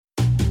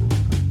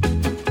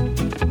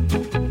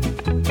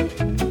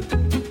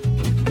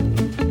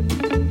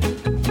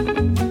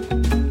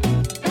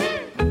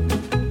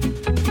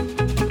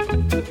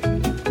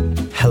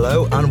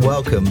and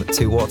welcome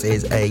to what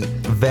is a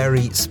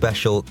very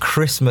special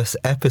Christmas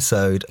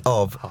episode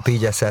of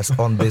BJSS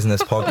on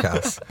Business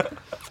podcast.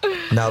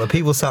 Now, the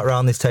people sat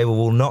around this table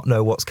will not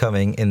know what's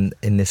coming in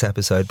this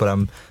episode, but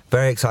I'm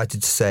very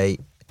excited to say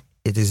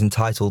it is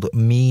entitled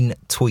Mean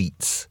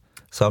Tweets.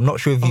 So I'm not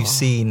sure if you've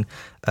seen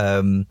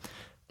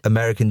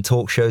American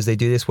talk shows. They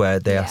do this where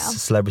they ask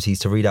celebrities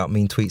to read out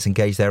mean tweets and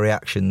gauge their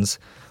reactions.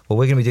 Well,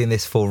 we're going to be doing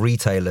this for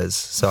retailers.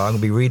 So I'm going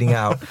to be reading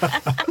out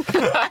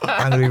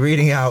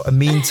a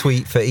mean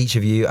tweet for each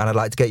of you, and I'd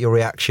like to get your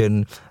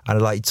reaction, and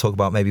I'd like you to talk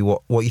about maybe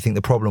what you think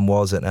the problem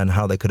was and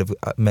how they could have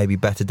maybe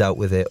better dealt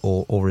with it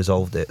or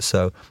resolved it.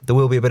 So there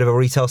will be a bit of a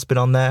retail spin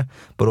on there,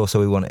 but also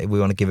we want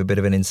to give a bit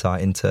of an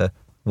insight into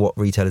what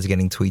retailers are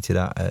getting tweeted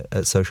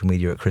at social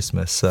media at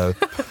Christmas. So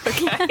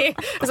okay,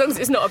 as long as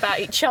it's not about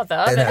each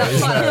other.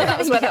 That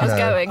was where that was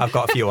going. I've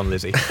got a few on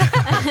Lizzie.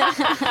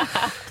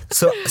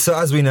 So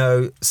as we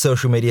know,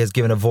 social media has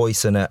given a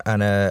voice and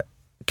a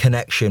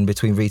connection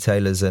between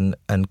retailers and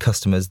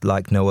customers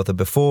like no other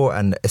before,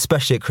 and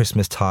especially at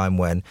Christmas time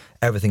when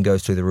everything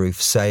goes through the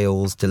roof,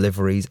 sales,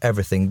 deliveries,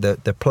 everything,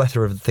 the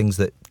plethora of things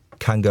that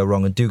can go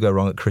wrong and do go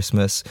wrong at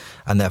Christmas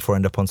and therefore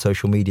end up on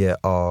social media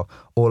are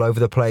all over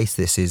the place.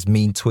 This is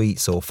mean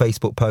tweets or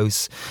Facebook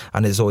posts,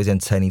 and it's always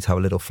entertaining to have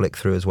a little flick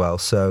through as well.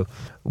 So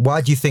why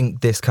do you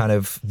think this kind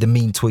of the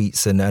mean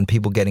tweets and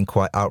people getting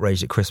quite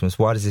outraged at Christmas,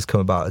 why does this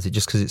come about? Is it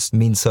just because it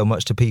means so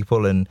much to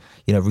people and,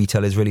 you know,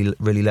 retailers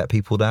really let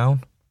people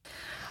down?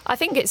 I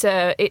think it's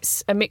a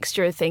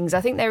mixture of things.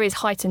 I think there is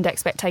heightened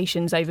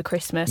expectations over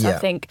Christmas. Yeah. I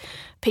think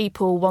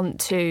people want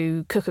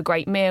to cook a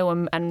great meal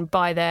and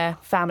buy their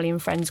family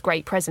and friends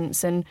great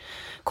presents, and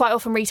quite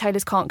often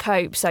retailers can't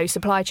cope. So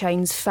supply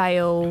chains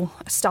fail,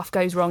 stuff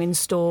goes wrong in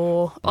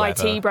store,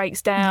 Weather. IT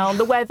breaks down,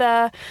 the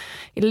weather,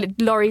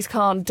 lorries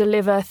can't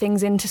deliver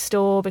things into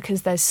store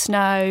because there's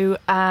snow.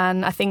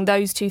 And I think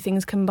those two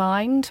things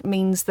combined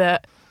means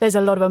that there's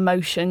a lot of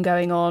emotion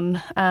going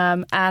on,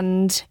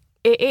 and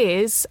it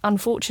is,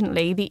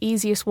 unfortunately, the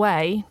easiest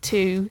way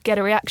to get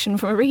a reaction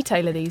from a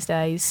retailer these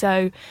days.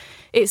 So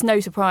it's no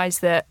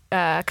surprise that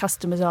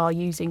customers are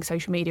using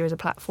social media as a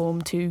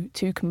platform to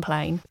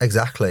complain.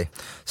 Exactly.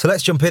 So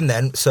let's jump in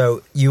then.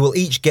 So you will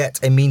each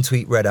get a mean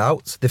tweet read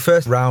out. The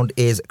first round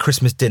is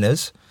Christmas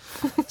dinners.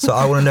 So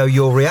I want to know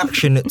your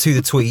reaction to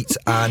the tweet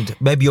and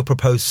maybe your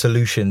proposed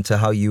solution to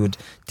how you would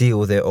deal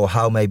with it, or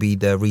how maybe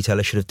the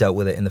retailer should have dealt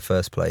with it in the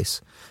first place.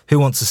 Who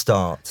wants to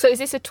start? So is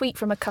this a tweet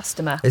from a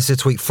customer? It's a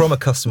tweet from a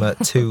customer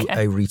to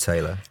a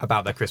retailer.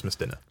 About their Christmas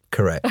dinner.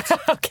 Correct.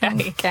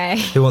 Okay.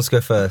 Who wants to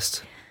go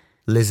first?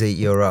 Lizzie,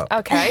 you're up.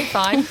 Okay,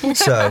 fine.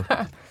 So,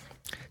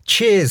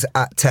 cheers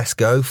at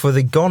Tesco for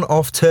the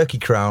gone-off turkey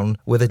crown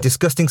with a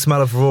disgusting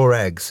smell of raw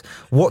eggs.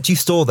 What do you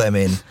store them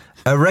in?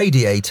 A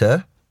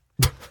radiator?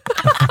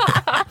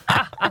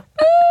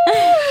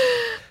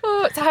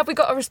 So have we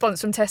got a response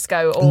from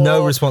Tesco? Or...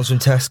 No response from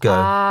Tesco.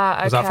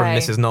 Okay. Was that from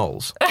Mrs.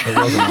 Knowles? It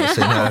wasn't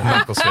actually, no.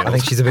 Macclesfield. I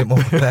think she's a bit more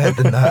prepared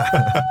than that.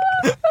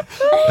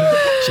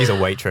 She's a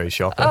Waitrose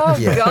shopper. Oh,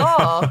 Yeah.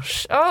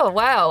 gosh. Oh,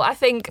 well, I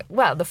think,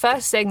 the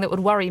first thing that would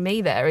worry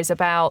me there is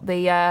about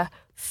the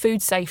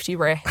food safety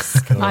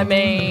risk. I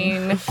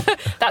mean,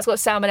 that's got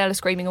salmonella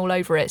screaming all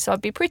over it. So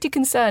I'd be pretty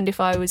concerned if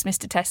I was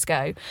Mr.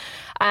 Tesco.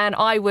 And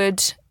I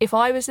would, if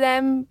I was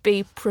them,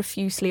 be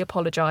profusely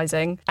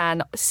apologising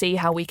and see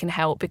how we can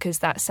help, because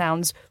that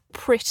sounds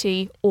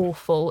pretty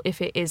awful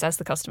if it is as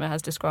the customer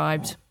has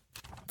described.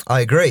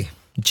 I agree.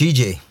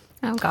 Gigi.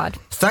 Oh, God.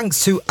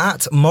 Thanks to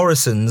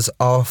 @Morrison's,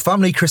 our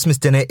family Christmas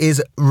dinner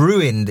is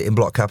ruined in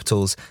block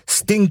capitals.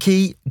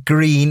 Stinky,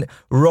 green,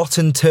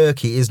 rotten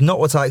turkey is not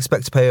what I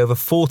expect to pay over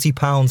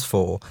 £40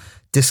 for.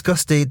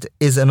 Disgusted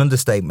is an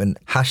understatement.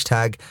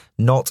 #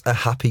 not a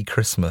happy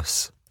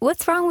Christmas.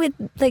 What's wrong with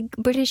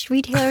British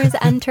retailers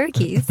and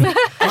turkeys? Can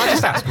I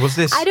just ask, was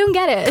this I don't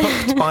get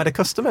it. cooked by the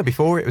customer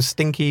before it was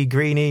stinky,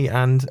 greeny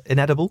and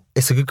inedible?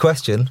 It's a good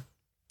question.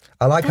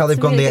 I like how That's they've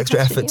a gone really the good extra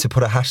question, effort yeah. to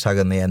put a hashtag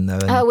on the end, though.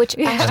 And, Which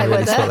and hashtag really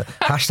was spell it?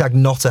 it. #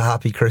 not a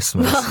happy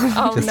Christmas.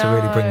 Just to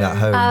really bring that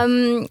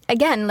home.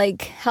 Again,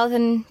 health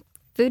and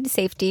food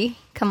safety.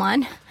 Come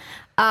on.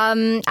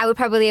 I would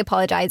probably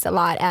apologize a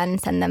lot and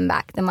send them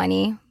back the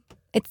money.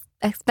 It's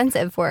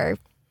expensive for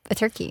a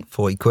turkey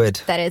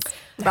 £40. that is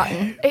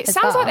rotten. It as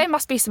sounds well. like there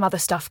must be some other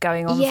stuff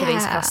going on for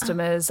these Yeah.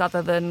 customers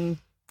other than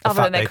fact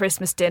their they-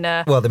 Christmas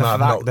dinner. Well, they The might have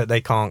fact not. that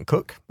they can't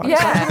cook?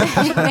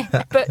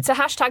 Yeah. But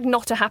to #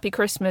 not a happy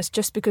Christmas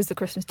just because the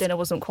Christmas dinner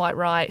wasn't quite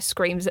right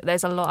screams that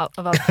there's a lot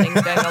of other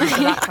things going on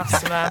for that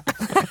customer.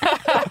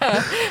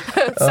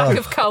 Sack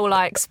of coal,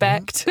 I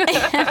expect.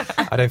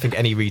 I don't think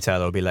any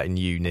retailer will be letting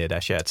you near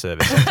their shared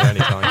service centre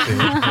anytime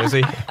soon, is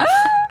he?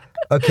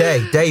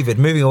 Okay, David,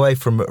 moving away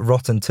from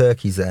rotten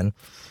turkeys then.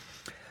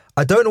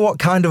 I don't know what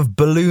kind of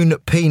balloon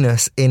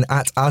penis in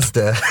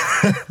 @Asda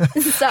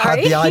Sorry.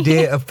 had the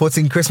idea of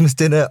putting Christmas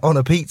dinner on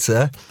a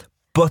pizza,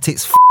 but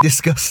it's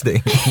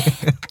disgusting.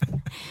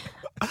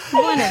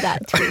 One of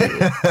that too.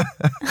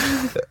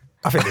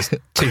 I think there's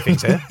two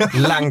things here.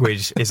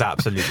 Language is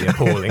absolutely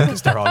appalling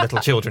because there are little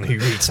children who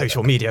read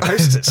social media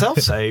posts itself,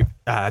 so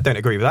don't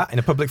agree with that in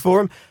a public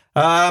forum.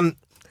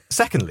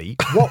 Secondly,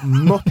 what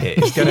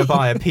muppet is going to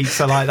buy a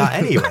pizza like that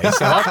anyway?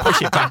 So I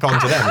push it back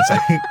onto them and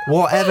say,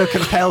 whatever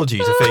compelled you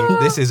to think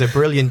this is a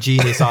brilliant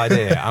genius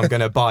idea, I'm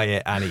going to buy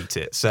it and eat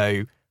it.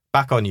 So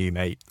back on you,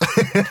 mate.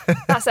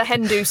 That's a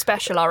Hindu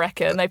special, I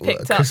reckon. They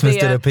picked up Christmas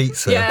the dinner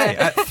pizza. Yeah. Hey,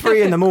 at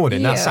 3 a.m, that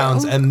Yeah.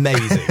 sounds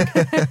amazing.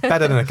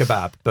 Better than a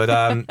kebab.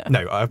 But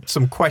no,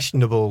 some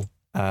questionable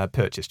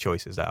purchase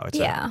choices there, I'd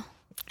say. Yeah.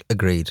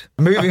 Agreed.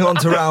 Moving on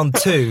to round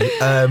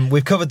 2,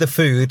 we've covered the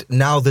food,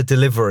 now the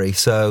delivery.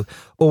 So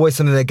always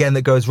something, again,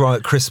 that goes wrong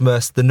at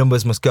Christmas. The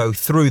numbers must go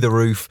through the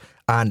roof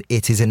and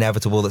it is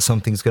inevitable that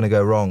something's going to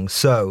go wrong.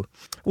 So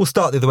we'll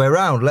start the other way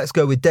around. Let's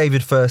go with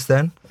David first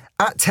then.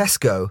 At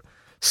Tesco,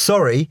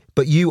 sorry,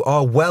 but you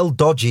are well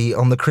dodgy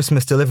on the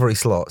Christmas delivery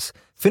slots.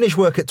 Finished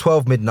work at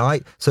 12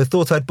 midnight, so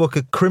thought I'd book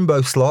a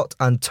Crimbo slot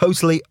and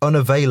totally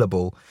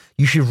unavailable.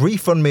 You should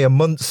refund me a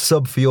month's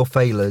sub for your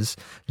failures,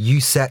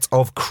 you set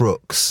of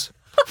crooks.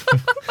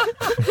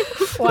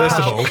 First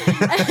of all,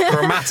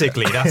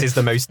 grammatically, that is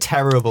the most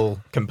terrible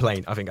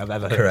complaint I think I've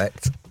ever heard.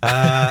 Correct.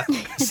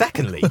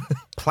 Secondly,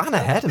 plan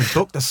ahead and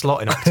book the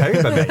slot in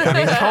October, mate. I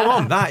mean, come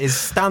on, that is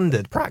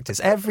standard practice.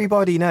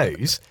 Everybody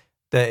knows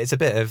that it's a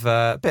bit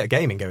of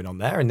gaming going on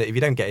there, and that if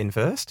you don't get in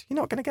first, you're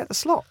not going to get the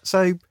slot.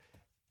 So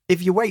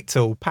if you wait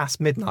till past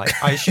midnight,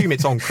 I assume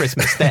it's on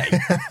Christmas Day,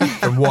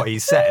 from what he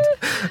said,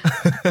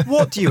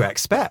 what do you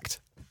expect?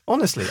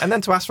 Honestly. And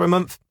then to ask for a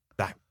month,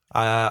 no.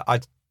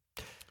 I'd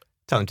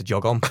tell him to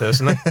jog on,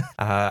 personally.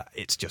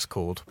 It's just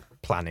called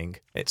planning.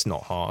 It's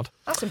not hard.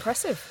 That's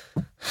impressive.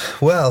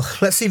 Well,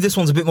 let's see if this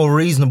one's a bit more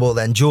reasonable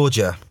then.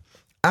 Georgia.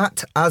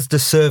 At Asda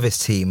service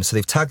team, so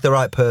they've tagged the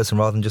right person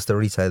rather than just the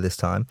retailer this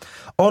time.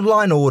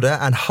 Online order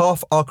and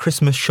half our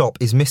Christmas shop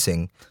is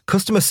missing.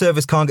 Customer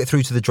service can't get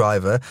through to the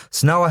driver,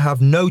 so now I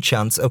have no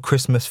chance of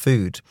Christmas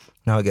food.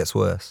 Now it gets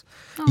worse.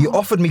 You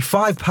offered me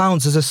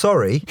 £5 as a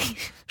sorry.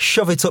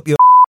 Shove it up your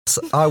ass.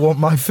 I want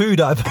my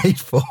food I paid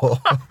for.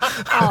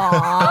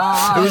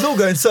 It was all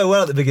going so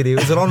well at the beginning. It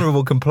was an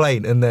honourable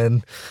complaint and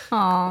then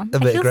Aw. a I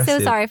bit feel aggressive.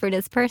 so sorry for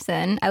this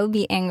person. I would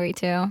be angry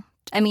too.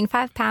 I mean,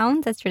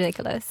 £5? That's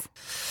ridiculous.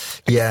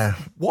 Yeah.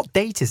 What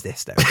date is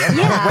this, though?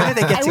 Yeah, When are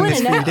they getting I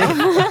this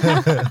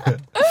wanna food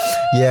in?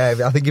 Yeah,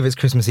 I think if it's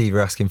Christmas Eve,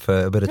 you're asking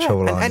for a bit of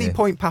trouble, At aren't any you?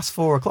 point past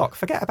 4 o'clock,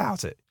 forget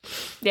about it.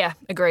 Yeah,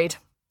 agreed.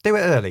 Do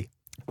it early.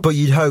 But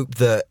you'd hope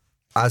that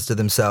Asda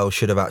themselves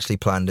should have actually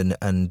planned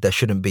and there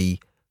shouldn't be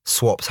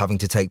swaps having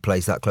to take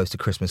place that close to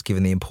Christmas,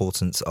 given the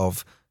importance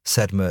of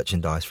said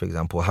merchandise, for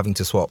example. Having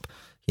to swap,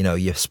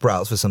 your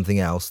Sprouts for something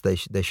else, they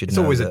should It's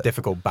know always that. a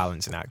difficult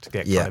balancing act to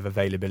get Yeah. kind of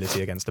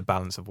availability against the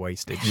balance of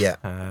wastage Yeah.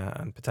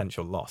 and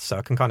potential loss. So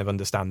I can kind of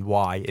understand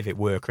why, if it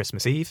were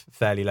Christmas Eve,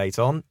 fairly late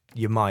on,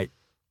 you might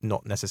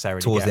not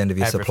necessarily Towards get the end of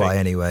your supply everything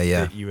anyway,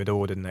 yeah. that you had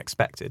ordered and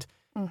expected.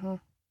 Mm-hmm.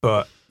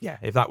 But yeah,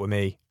 if that were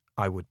me,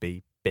 I would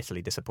be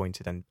bitterly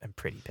disappointed and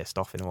pretty pissed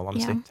off, in all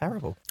honesty. Yeah.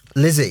 Terrible.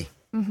 Lizzie,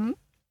 Mm-hmm.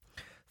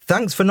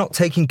 thanks for not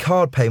taking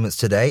card payments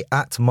today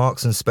at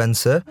Marks and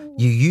Spencer.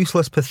 You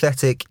useless,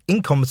 pathetic,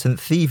 incompetent,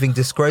 thieving,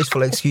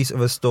 disgraceful excuse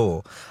of a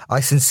store. I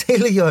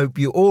sincerely hope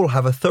you all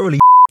have a thoroughly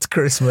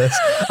Christmas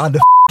and a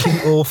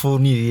awful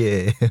New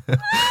Year.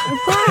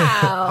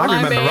 Wow. I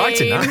remember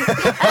writing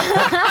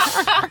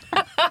that.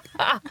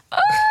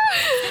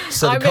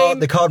 So I the card, mean-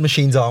 the card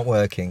machines aren't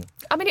working.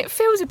 I mean, it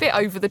feels a bit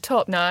over the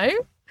top now.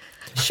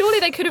 Surely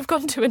they could have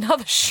gone to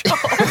another shop.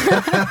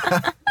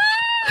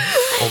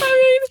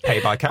 Pay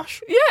by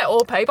cash. Yeah,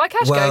 or pay by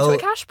cash, go Well- to a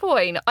cash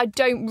point. I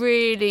don't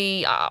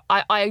really,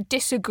 I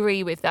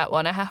disagree with that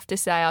one, I have to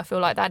say. I feel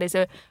like that is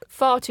a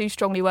far too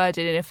strongly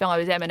worded, and if I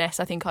was M&S,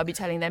 I think I'd be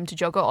telling them to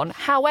jog on.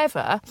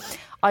 However,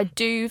 I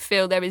do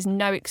feel there is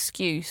no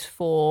excuse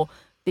for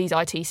these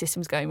IT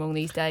systems going wrong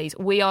these days.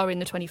 We are in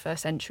the 21st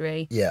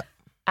century, Yeah.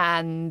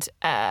 and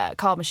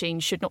card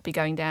machines should not be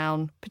going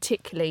down,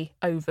 particularly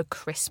over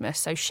Christmas.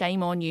 So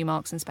shame on you,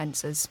 Marks and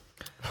Spencers.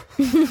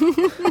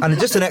 And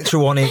just an extra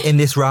one in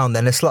this round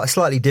then, a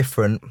slightly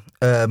different.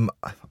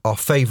 Our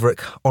favourite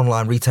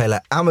online retailer,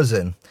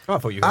 Amazon. Oh, I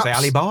thought you were going to say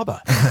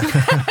Alibaba.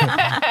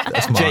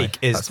 That's mine. Jake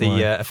is That's the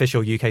mine.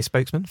 official UK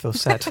spokesman for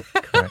said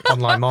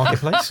online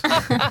marketplace.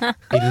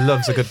 He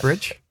loves a good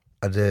bridge.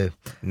 I do.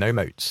 No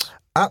moats.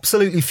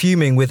 Absolutely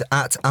fuming with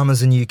at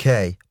Amazon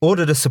UK.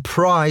 Ordered a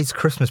surprise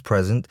Christmas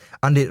present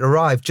and it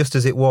arrived just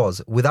as it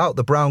was, without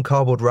the brown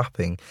cardboard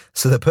wrapping.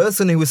 So the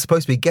person who was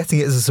supposed to be getting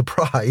it as a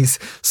surprise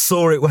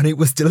saw it when it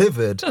was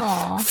delivered.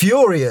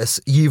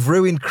 Furious, you've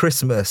ruined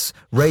Christmas.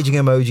 Raging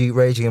emoji,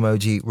 raging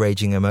emoji,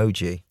 raging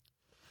emoji.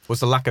 Was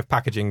the lack of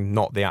packaging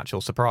not the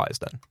actual surprise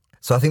then?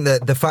 So I think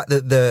that the fact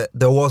that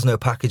there was no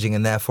packaging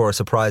and therefore a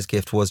surprise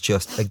gift was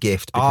just a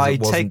gift because I it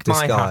wasn't take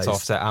my disguised. hat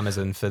off to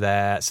Amazon for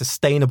their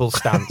sustainable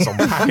stance on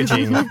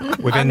packaging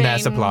within their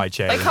supply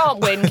chain. They can't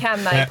win,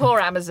 can they? Poor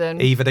Amazon.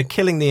 Either they're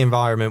killing the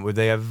environment with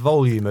their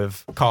volume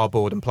of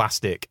cardboard and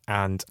plastic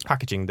and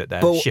packaging that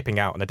they're But- shipping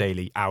out on a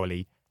daily,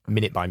 hourly,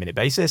 minute-by-minute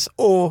basis,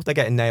 or they're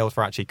getting nailed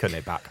for actually cutting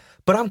it back.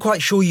 But I'm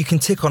quite sure you can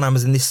tick on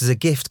Amazon, this is a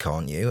gift,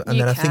 can't you? And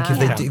You then I think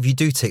can. if you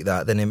do tick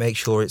that, then it makes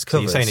sure it's So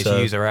covered. you're saying it's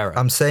user error?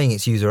 I'm saying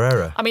it's user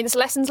error. I mean, it's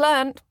lessons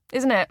learned,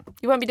 isn't it?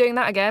 You won't be doing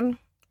that again.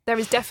 There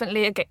is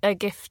definitely a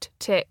gift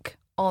tick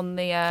on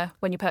the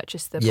when you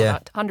purchase the Yeah.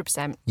 product.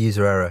 100%.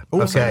 User error.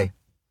 Also- Okay.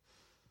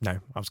 No,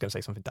 I was going to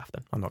say something daft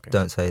then. I'm not going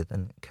Don't say it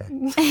then. Okay.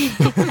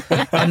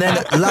 And then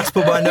last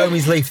but by no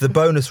means least, the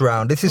bonus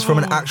round. This is from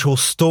an actual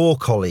store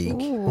colleague.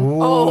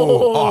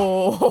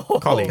 Oh.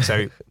 Colleague,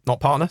 so not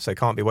partner, so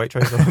can't be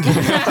waitress.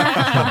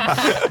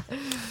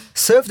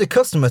 Served a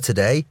customer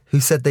today who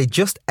said they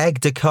just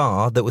egged a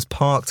car that was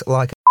parked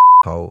like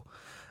a hole.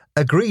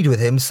 Agreed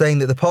with him, saying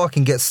that the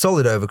parking gets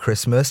solid over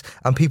Christmas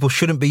and people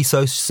shouldn't be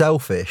so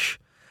selfish.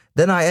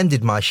 Then I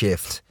ended my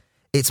shift.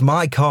 It's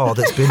my car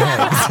that's been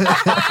egged.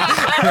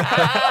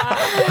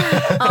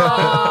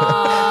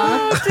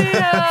 Oh, dear. So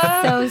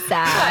That is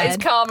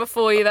sad. karma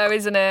for you, though,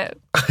 isn't it?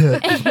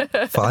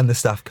 Find the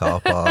staff car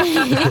park.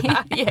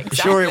 Yeah, exactly.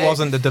 Sure, it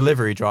wasn't the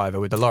delivery driver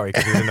with the lorry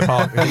because he was in the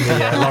park in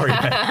the lorry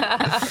pit.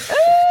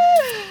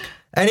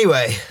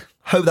 Anyway,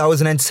 hope that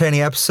was an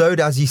entertaining episode.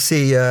 As you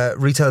see,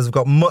 retailers have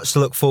got much to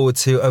look forward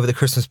to over the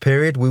Christmas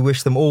period. We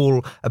wish them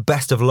all a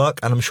best of luck,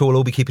 and I'm sure we'll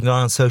all be keeping an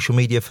eye on social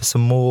media for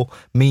some more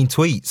mean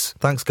tweets.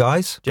 Thanks,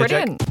 guys. Cheers,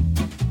 Jake.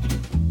 Brilliant.